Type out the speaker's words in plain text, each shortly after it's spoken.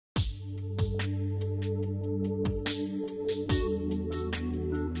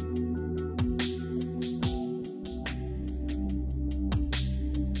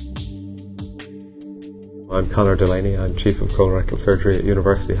I'm Conor Delaney. I'm Chief of Colorectal Surgery at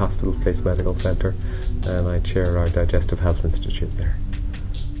University Hospital's Case Medical Centre, and I chair our Digestive Health Institute there.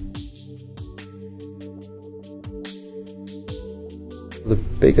 The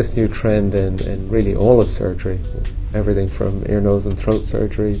biggest new trend in really all of surgery, everything from ear, nose and throat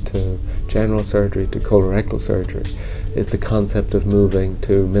surgery to general surgery to colorectal surgery, is the concept of moving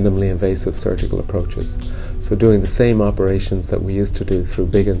to minimally invasive surgical approaches. So doing the same operations that we used to do through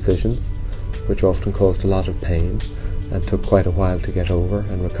big incisions, which often caused a lot of pain and took quite a while to get over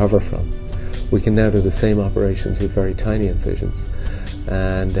and recover from, we can now do the same operations with very tiny incisions,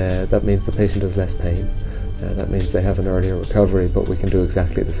 and that means the patient has less pain. That means they have an earlier recovery, but we can do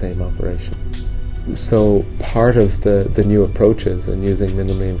exactly the same operation. So part of the new approaches and using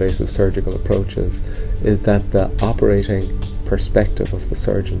minimally invasive surgical approaches is that the operating perspective of the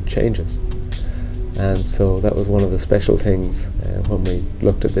surgeon changes. And so that was one of the special things when we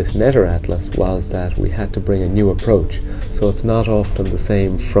looked at this Netter Atlas, was that we had to bring a new approach. So it's not often the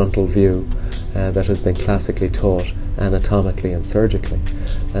same frontal view that has been classically taught anatomically and surgically.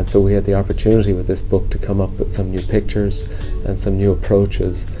 And so we had the opportunity with this book to come up with some new pictures and some new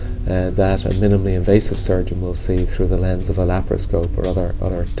approaches that a minimally invasive surgeon will see through the lens of a laparoscope or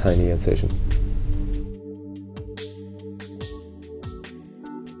other tiny incision.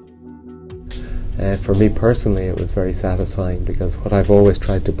 For me personally, it was very satisfying, because what I've always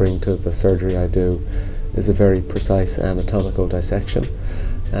tried to bring to the surgery I do is a very precise anatomical dissection,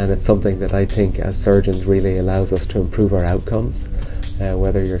 and it's something that I think as surgeons really allows us to improve our outcomes,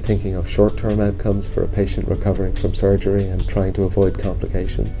 whether you're thinking of short-term outcomes for a patient recovering from surgery and trying to avoid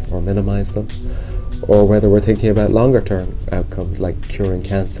complications or minimize them, or whether we're thinking about longer-term outcomes like curing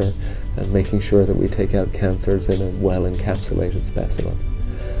cancer and making sure that we take out cancers in a well-encapsulated specimen.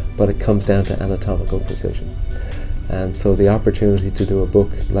 But it comes down to anatomical precision. And so the opportunity to do a book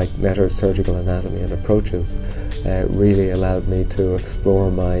like Netter's Surgical Anatomy and Approaches really allowed me to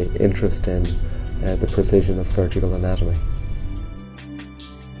explore my interest in the precision of surgical anatomy.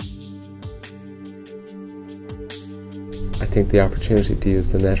 I think the opportunity to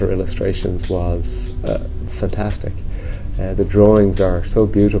use the Netter illustrations was fantastic. The drawings are so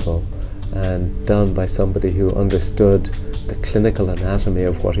beautiful and done by somebody who understood the clinical anatomy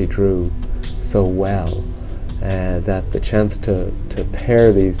of what he drew so well, that the chance to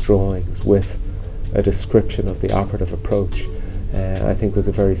pair these drawings with a description of the operative approach I think was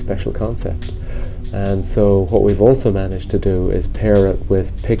a very special concept. And so what we've also managed to do is pair it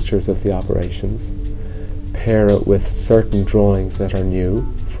with pictures of the operations, pair it with certain drawings that are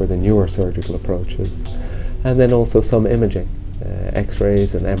new for the newer surgical approaches, and then also some imaging,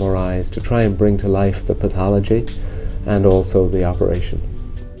 X-rays and MRIs, to try and bring to life the pathology and also the operation.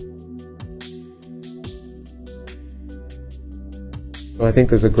 So I think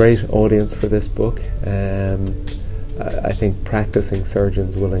there's a great audience for this book. I think practicing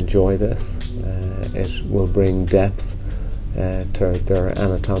surgeons will enjoy this. It will bring depth to their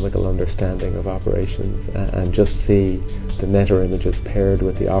anatomical understanding of operations, and just see the Netter images paired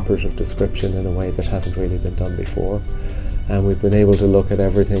with the operative description in a way that hasn't really been done before. And we've been able to look at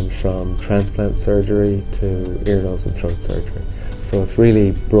everything from transplant surgery to ear, nose and throat surgery. So it's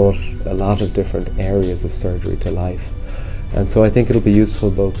really brought a lot of different areas of surgery to life. And so I think it'll be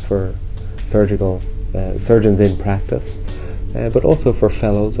useful both for surgeons in practice, but also for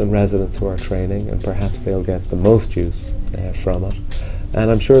fellows and residents who are training, and perhaps they'll get the most use from it.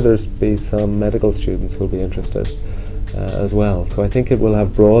 And I'm sure there's be some medical students who'll be interested as well. So I think it will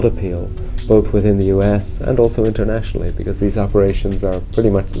have broad appeal, both within the US and also internationally, because these operations are pretty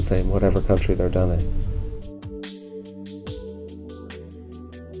much the same whatever country they're done in.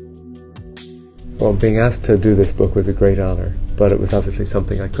 Well, being asked to do this book was a great honour, but it was obviously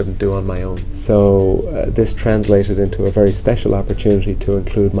something I couldn't do on my own. So this translated into a very special opportunity to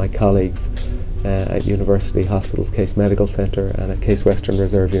include my colleagues at University Hospital's Case Medical Centre and at Case Western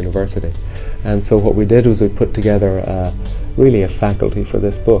Reserve University. And so what we did was we put together really a faculty for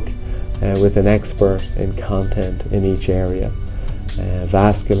this book, with an expert in content in each area: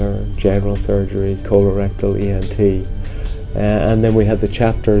 vascular, general surgery, colorectal, ENT, and then we had the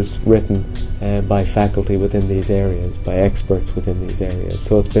chapters written by faculty within these areas, by experts within these areas.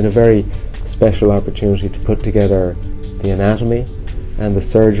 So it's been a very special opportunity to put together the anatomy and the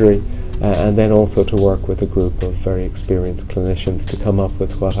surgery, and then also to work with a group of very experienced clinicians to come up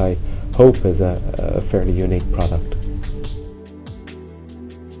with what I hope is a fairly unique product.